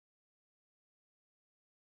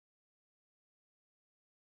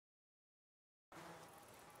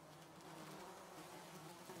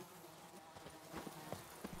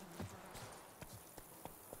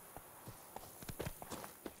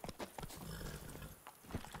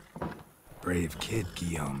brave kid,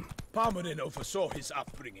 Guillaume. Parmanin oversaw his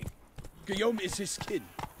upbringing. Guillaume is his kin.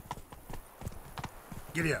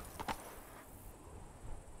 Giddy up.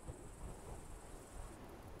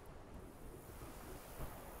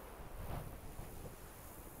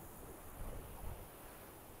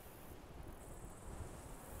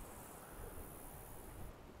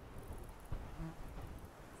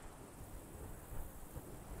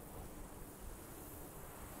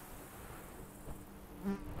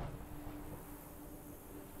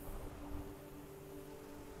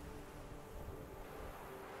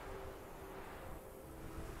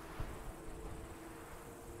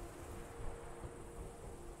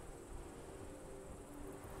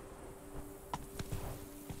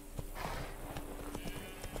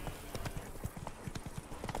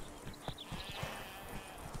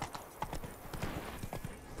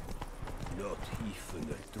 Not even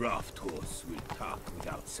a draft horse will talk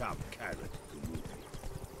without some carrot to move it.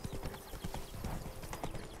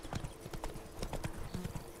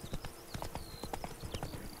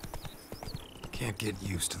 Can't get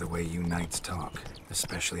used to the way you knights talk,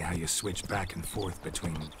 especially how you switch back and forth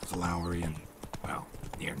between flowery and, well,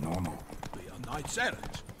 near normal. We are knights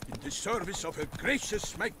errant, in the service of her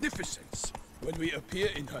gracious magnificence. When we appear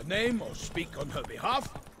in her name or speak on her behalf,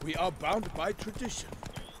 we are bound by tradition.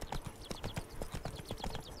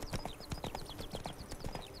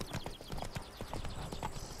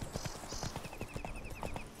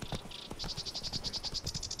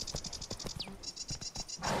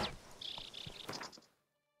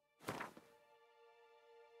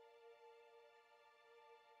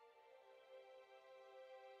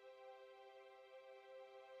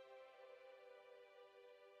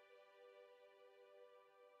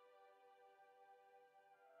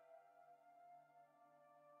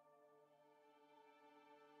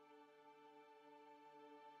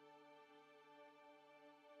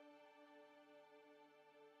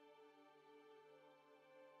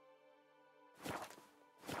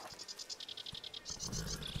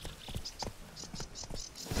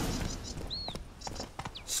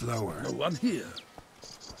 Slower. No one here.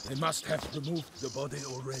 They must have removed the body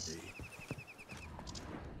already.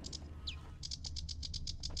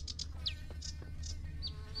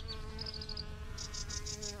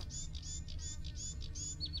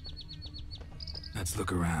 Let's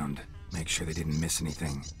look around. Make sure they didn't miss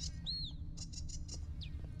anything.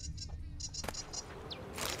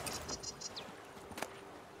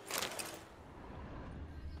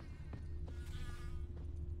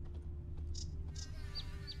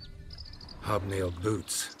 Hobnailed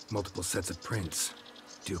boots, multiple sets of prints.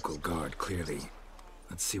 Ducal guard, clearly.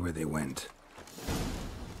 Let's see where they went.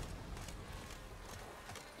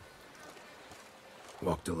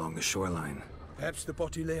 Walked along the shoreline. Perhaps the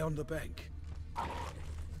body lay on the bank.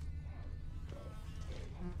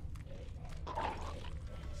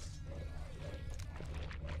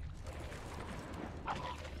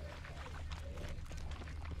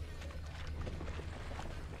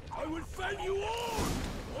 I will fell you all!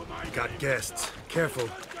 Got guests. Careful.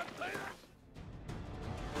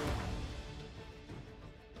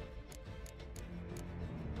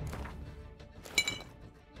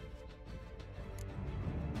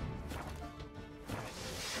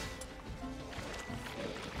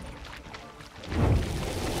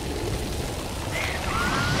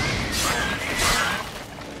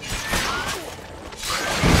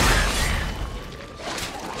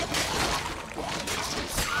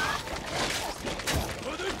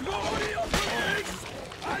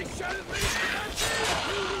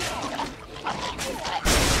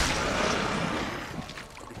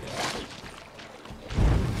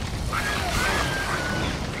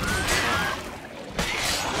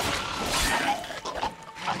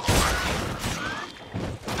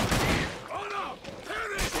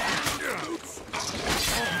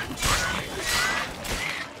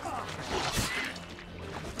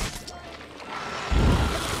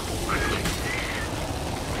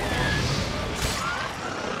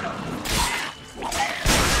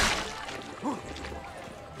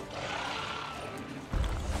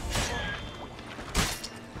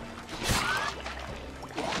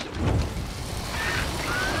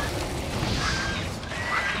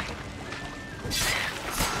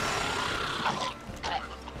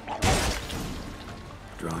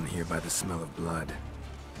 Drawn here by the smell of blood.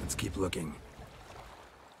 Let's keep looking.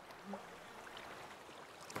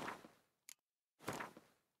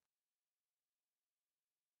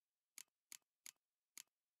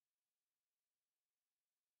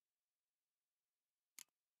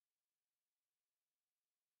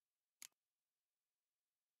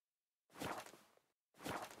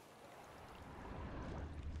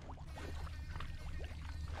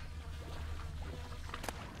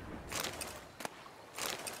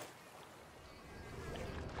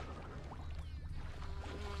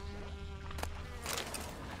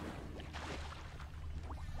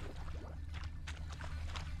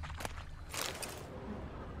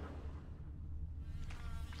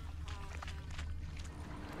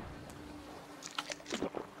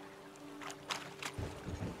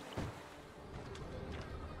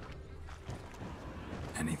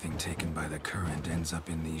 taken by the current ends up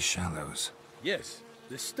in these shallows. Yes,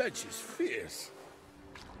 the stench is fierce.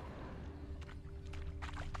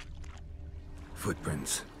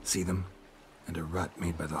 Footprints. See them? And a rut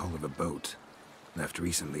made by the hull of a boat. Left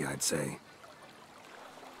recently, I'd say.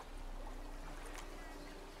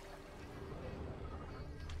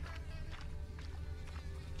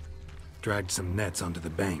 Dragged some nets onto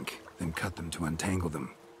the bank, then cut them to untangle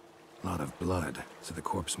them. Lot of blood, so the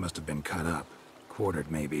corpse must have been cut up.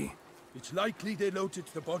 Quartered, maybe. It's likely they loaded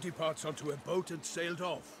the body parts onto a boat and sailed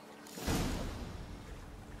off.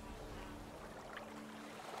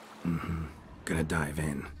 Gonna dive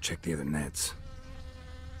in, check the other nets.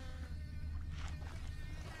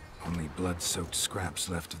 Only blood-soaked scraps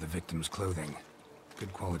left of the victim's clothing.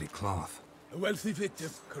 Good quality cloth. A wealthy victim,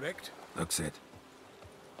 correct? Looks it.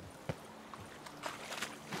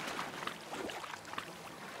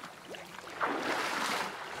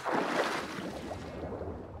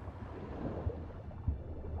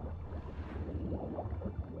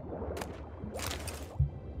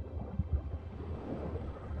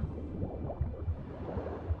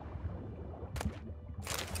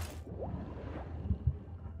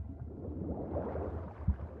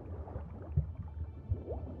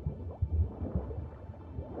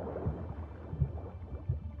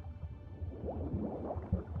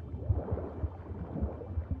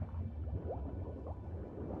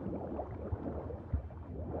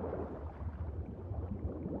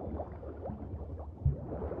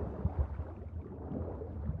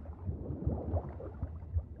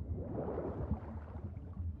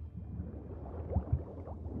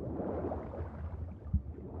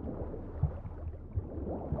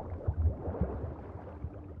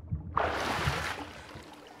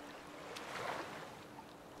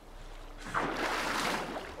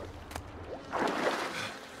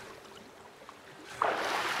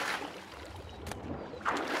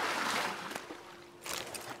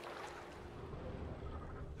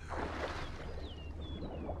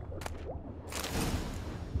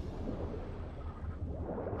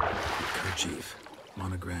 Chief.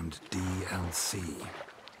 Monogrammed DLC.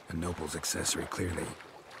 A noble's accessory, clearly.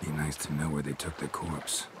 Be nice to know where they took the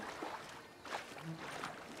corpse.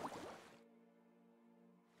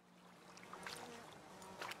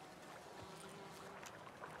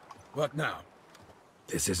 What now?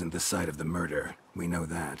 This isn't the site of the murder. We know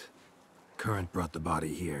that. Current brought the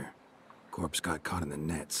body here. Corpse got caught in the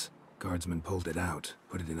nets. Guardsmen pulled it out,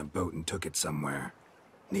 put it in a boat and took it somewhere.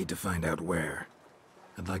 Need to find out where.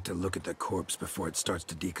 I'd like to look at the corpse before it starts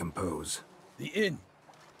to decompose. The inn.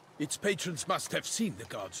 Its patrons must have seen the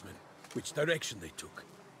guardsmen, which direction they took.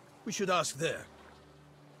 We should ask there.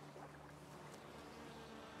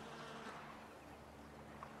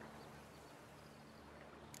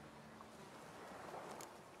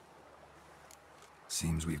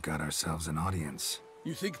 Seems we've got ourselves an audience.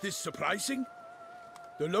 You think this surprising?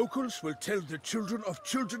 The locals will tell the children of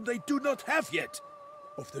children they do not have yet,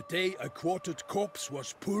 of the day a quartered corpse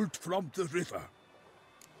was pulled from the river.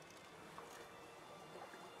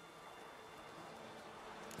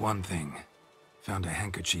 One thing. Found a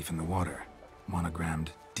handkerchief in the water.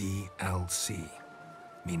 Monogrammed DLC.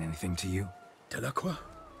 Mean anything to you? Delacroix?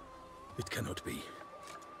 It cannot be.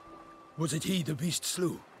 Was it he the beast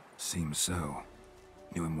slew? Seems so.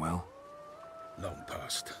 Knew him well? Long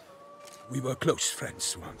past. We were close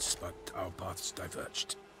friends once, but our paths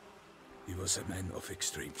diverged. He was a man of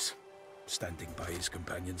extremes, standing by his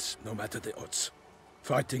companions, no matter the odds.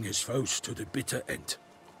 Fighting his foes to the bitter end.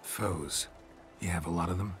 Foes? You have a lot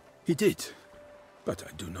of them? He did, but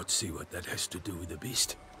I do not see what that has to do with the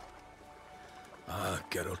beast. Ah,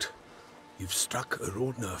 Geralt, you've struck a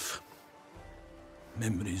raw nerve.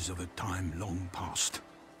 Memories of a time long past,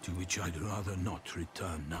 to which I'd rather not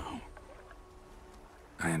return now.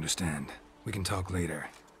 I understand. We can talk later.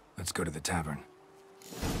 Let's go to the tavern.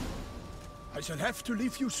 I shall have to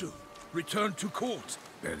leave you soon. Return to court.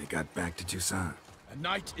 Barely got back to Toussaint. A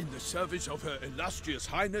knight in the service of Her Illustrious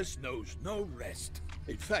Highness knows no rest.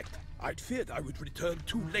 In fact, I'd feared I would return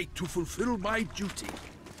too late to fulfill my duty.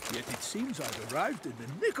 Yet it seems I've arrived in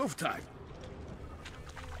the nick of time.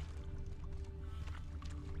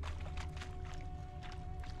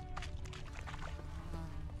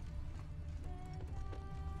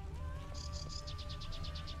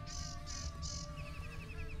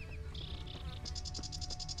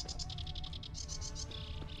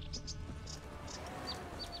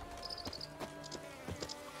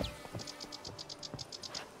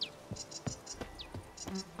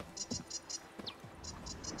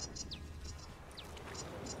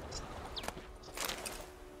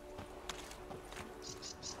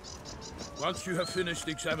 Once you have finished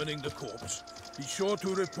examining the corpse, Be sure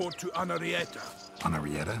to report to Anarietta.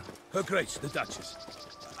 Anarietta? Her Grace, the Duchess.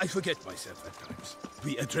 I forget myself at times.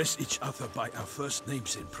 We address each other by our first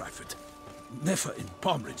names in private. Never in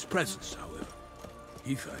Pomrin's presence, however.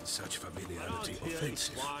 He finds such familiarity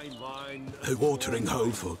offensive. A watering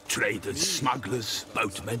hole for traders, smugglers,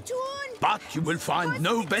 boatmen. But you will find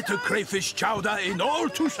no better crayfish chowder in all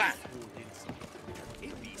Toussaint.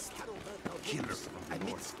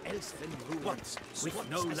 Once, with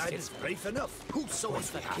no lad is brave enough. Who saws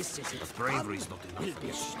the kisses? But bravery's not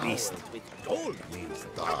enough. Beast with gold means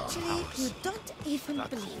Actually, you don't even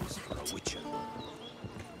believe for that. a witcher.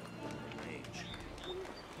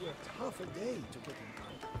 You have half a day to get in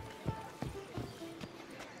time.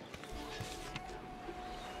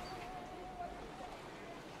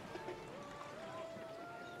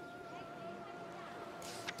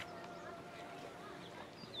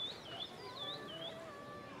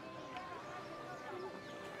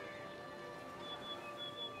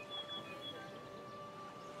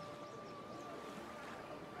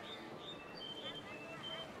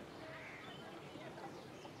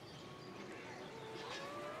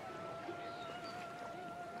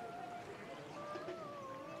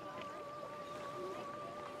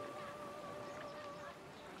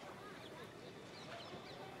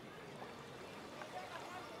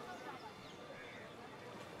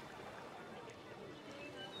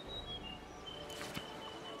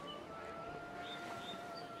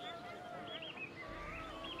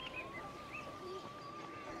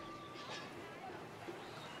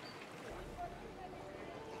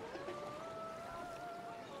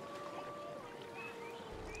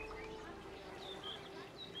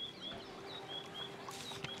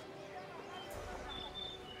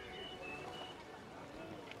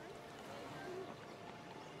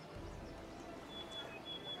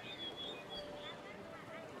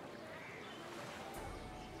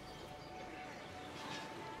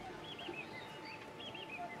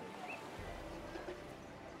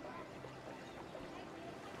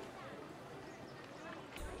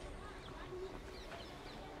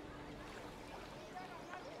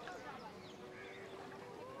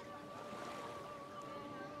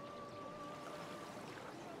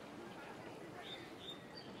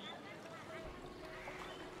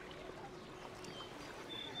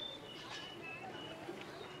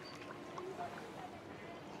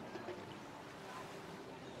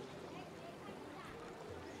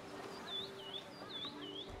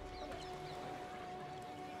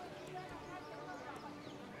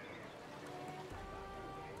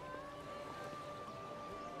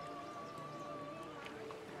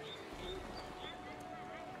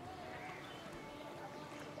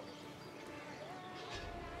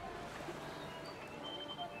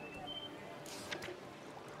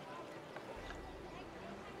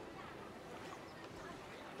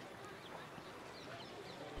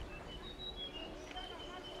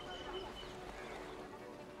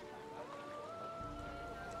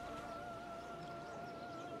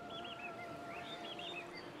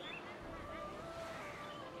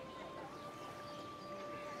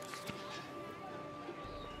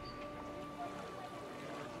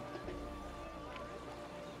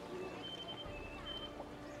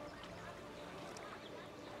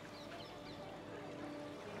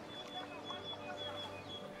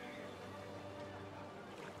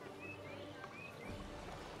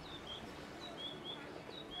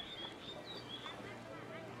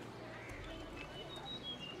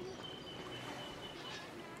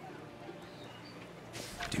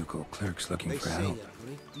 Ducal clerks looking for help.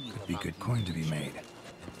 Could be good coin to be made.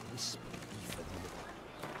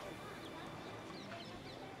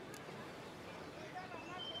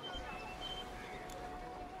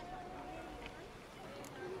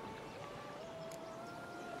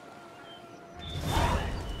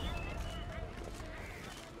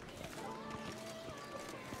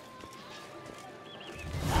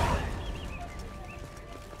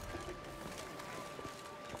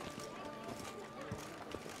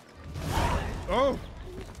 Oh!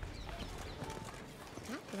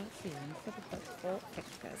 That ruffian for the boat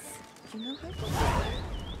fingers. You know how to do that?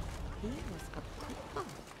 He was a good boy,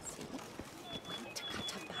 see? Went to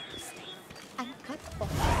cut a barrow stave and cut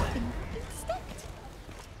off his finger instead.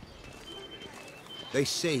 They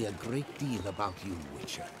say a great deal about you,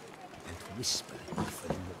 Witcher, and whisper even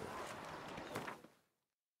more.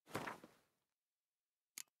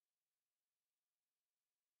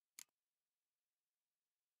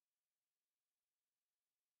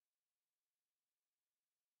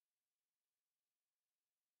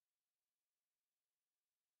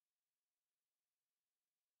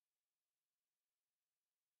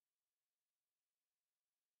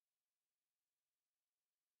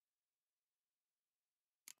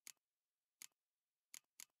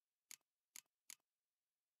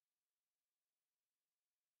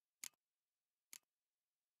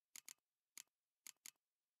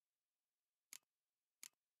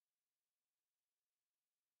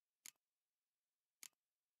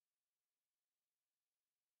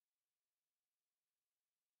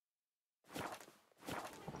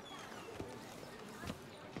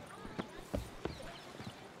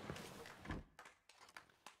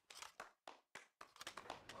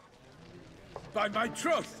 By my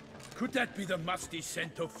troth! Could that be the musty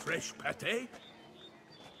scent of fresh pâté?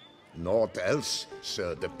 Naught else,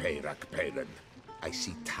 Sir de Peyrac. I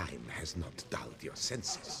see time has not dulled your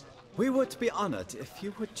senses. We would be honored if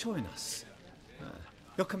you would join us.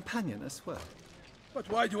 Your companion as well. But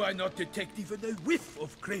why do I not detect even a whiff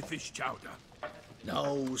of crayfish chowder?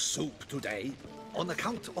 No soup today, on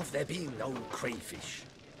account of there being no crayfish.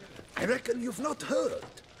 I reckon you've not heard,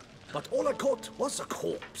 but all I caught was a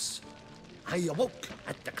corpse. I awoke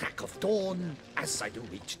at the crack of dawn, as I do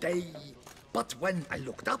each day, but when I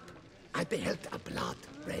looked up, I beheld a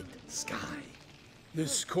blood-red sky.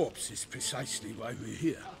 This corpse is precisely why we're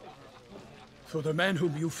here. For the man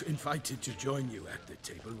whom you've invited to join you at the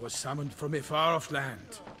table was summoned from a far-off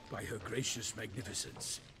land by her gracious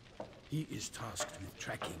magnificence. He is tasked with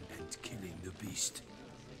tracking and killing the beast.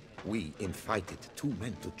 We invited 2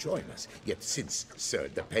 men to join us, yet since Sir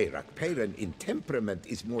de Peyrac in temperament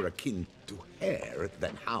is more akin to hare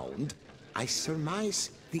than hound, I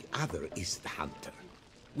surmise the other is the hunter.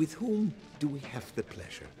 With whom do we have the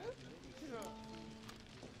pleasure?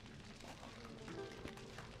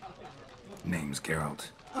 Name's Geralt.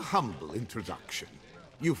 A humble introduction.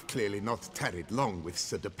 You've clearly not tarried long with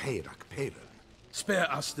Sir de Peyrac.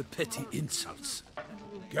 Spare us the petty insults.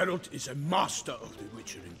 Geralt is a master of the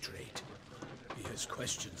witchering trade. He has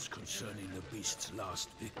questions concerning the beast's last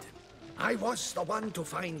victim. I was the one to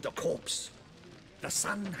find the corpse. The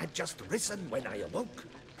sun had just risen when I awoke,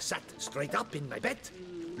 sat straight up in my bed,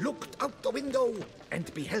 looked out the window,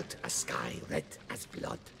 and beheld a sky red as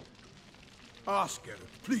blood. Ask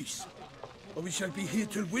Geralt, please, or we shall be here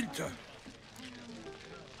till winter.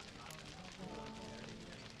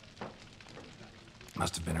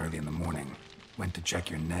 Must have been early in the morning. Went to check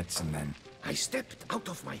your nets and then... I stepped out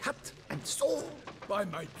of my hut and saw... By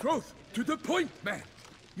my troth, to the point, man.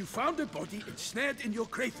 You found a body ensnared in your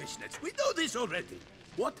crayfish nets. We know this already.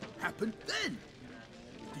 What happened then?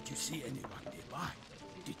 Did you see anyone nearby?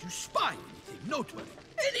 Did you spy anything noteworthy?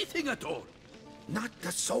 Anything at all? Not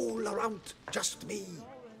a soul around, just me.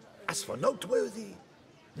 As for noteworthy...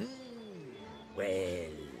 well...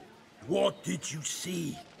 What did you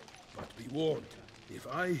see? But be warned, if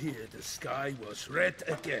I hear the sky was red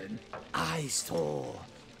again... I saw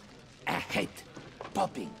a head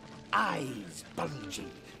bobbing, eyes bulging,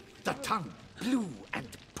 the tongue blue and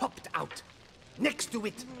popped out. Next to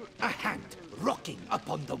it, a hand rocking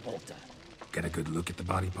upon the water. Get a good look at the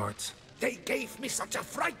body parts? They gave me such a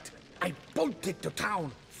fright. I bolted to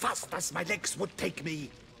town fast as my legs would take me,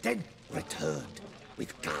 then returned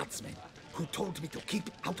with guardsmen who told me to keep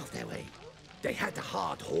out of their way. They had a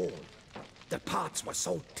hard haul. The parts were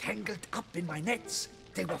so tangled up in my nets,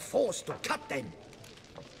 they were forced to cut them.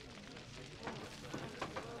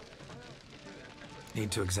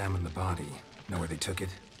 Need to examine the body. Know where they took it?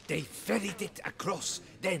 They ferried it across,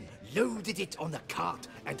 then loaded it on a cart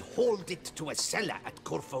and hauled it to a cellar at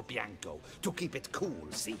Corvo Bianco to keep it cool,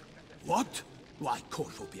 see? What? Why,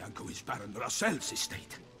 Corvo Bianco is Baron Russell's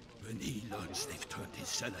estate. When he learns they've turned his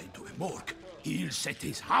cellar into a morgue, he'll set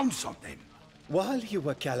his hounds on them. While you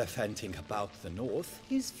were gallivanting about the north,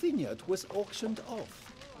 his vineyard was auctioned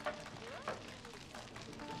off.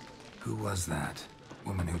 Who was that?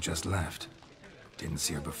 Woman who just left. Didn't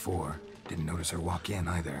see her before. Didn't notice her walk in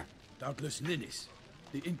either. Doubtless Linnis,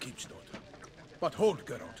 the innkeep's daughter. But hold,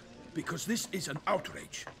 Geralt, because this is an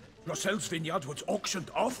outrage. Russell's vineyard was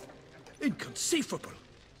auctioned off? Inconceivable!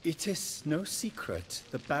 It is no secret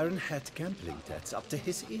the Baron had gambling debts up to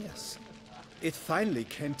his ears. It finally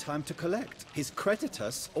came time to collect. His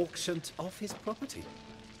creditors auctioned off his property.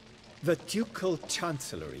 The Ducal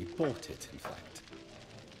Chancellery bought it, in fact.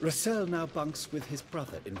 Russell now bunks with his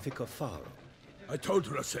brother in Vicofaro. I told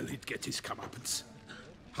Russell he'd get his comeuppance.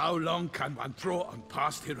 How long can one draw on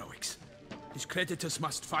past heroics? His creditors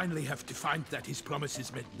must finally have defined that his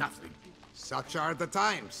promises meant nothing. Such are the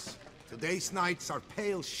times. Today's knights are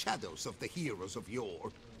pale shadows of the heroes of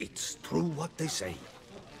yore. It's true what they say.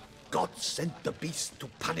 God sent the beast to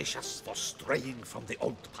punish us for straying from the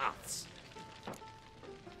old paths.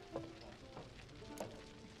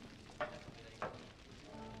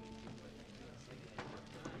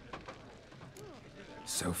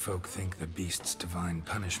 So folk think the beast's divine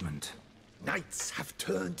punishment. Knights have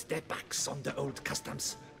turned their backs on the old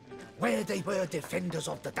customs. Where they were defenders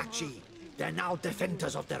of the duchy, they're now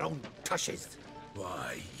defenders of their own tushes.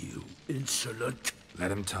 Why, you insolent...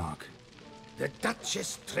 Let him talk. The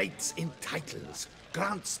Duchess trades in titles,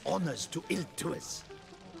 grants honors to ill-doers.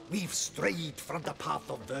 We've strayed from the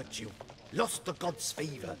path of virtue, lost the gods'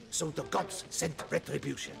 favor, so the gods sent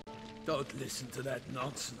retribution. Don't listen to that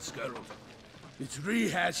nonsense, Geralt. It's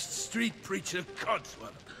rehashed street preacher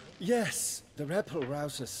codswallop. Yes, the rebel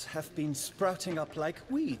rousers have been sprouting up like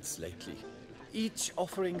weeds lately, each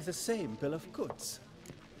offering the same bill of goods.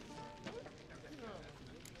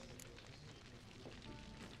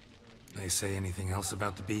 They say anything else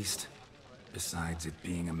about the beast? Besides it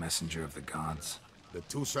being a messenger of the gods? The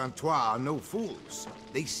Toussaintois are no fools.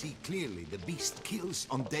 They see clearly the beast kills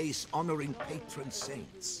on days honoring patron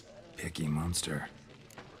saints. Picky monster.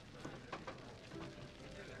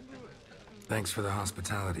 Thanks for the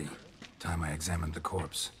hospitality. Time I examined the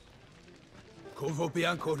corpse. Corvo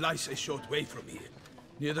Bianco lies a short way from here,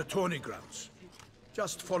 near the tourney grounds.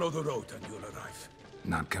 Just follow the road and you'll arrive.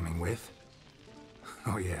 Not coming with?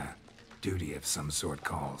 Oh yeah, duty of some sort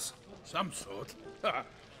calls. Some sort? Ha!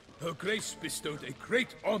 Her Grace bestowed a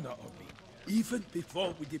great honor on me, even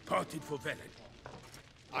before we departed for Velen.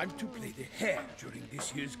 I'm to play the hare during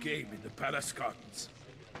this year's game in the Palace Gardens.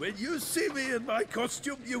 When you see me in my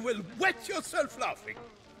costume, you will wet yourself laughing.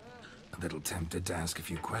 A little tempted to ask a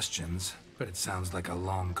few questions, but it sounds like a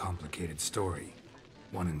long, complicated story.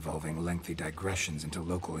 One involving lengthy digressions into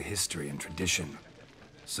local history and tradition.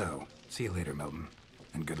 So, see you later, Milton,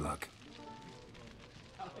 and good luck.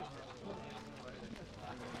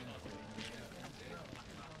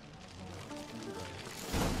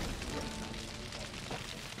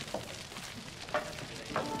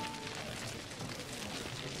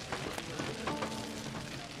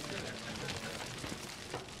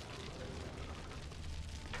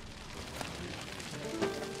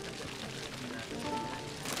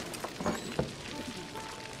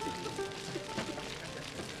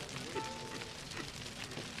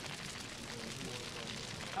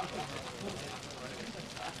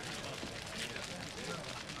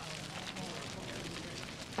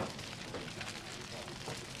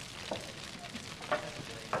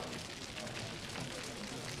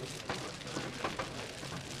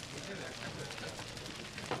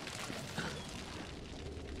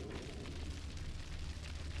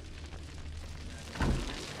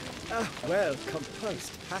 Ah, well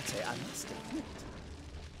composed pate, I must admit.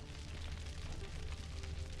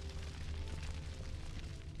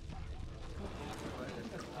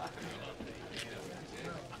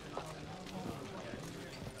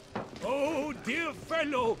 Oh, dear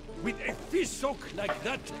fellow, with a fish hook like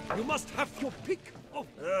that, you must have your pick of...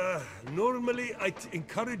 normally I'd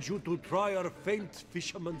encourage you to try our famed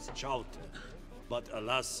fisherman's chowder. But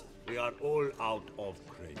alas, we are all out of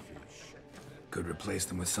crayfish. Could replace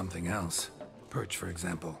them with something else. Perch, for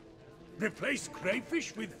example. Replace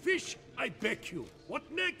crayfish with fish? I beg you. What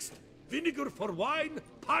next? Vinegar for wine?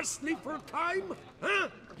 Parsley for thyme? Huh?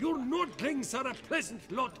 Your Nordlings are a pleasant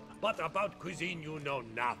lot, but about cuisine you know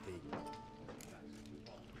nothing.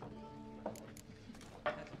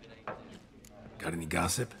 Got any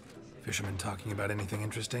gossip? Fishermen talking about anything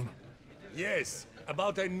interesting? Yes,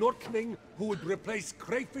 about a Nordling who would replace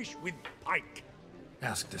crayfish with pike.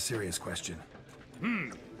 Asked a serious question.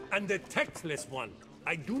 And a tactless one.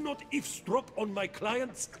 I do not eavesdrop on my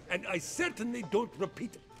clients, and I certainly don't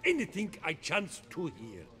repeat anything I chance to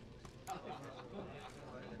hear.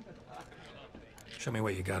 Show me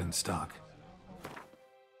what you got in stock.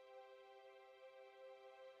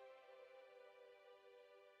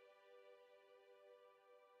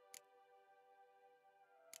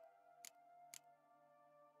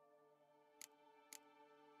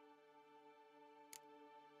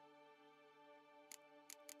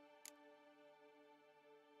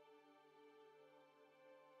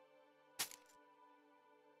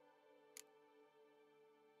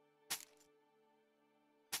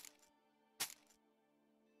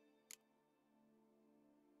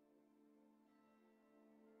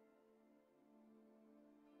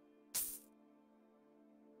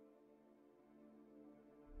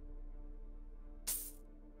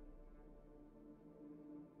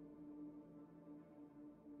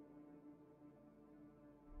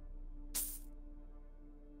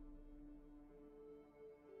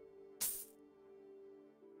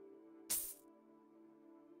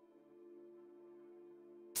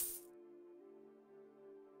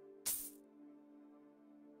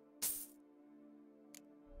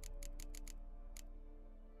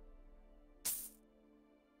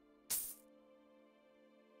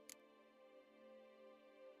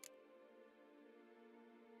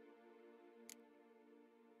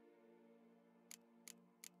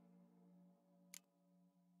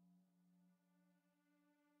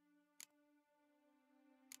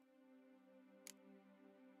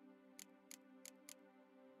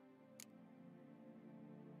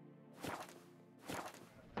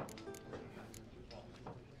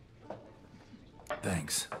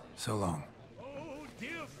 Thanks. So long. Oh,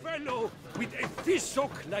 dear fellow, with a fish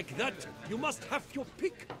hook like that, you must have your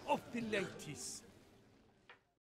pick of the ladies.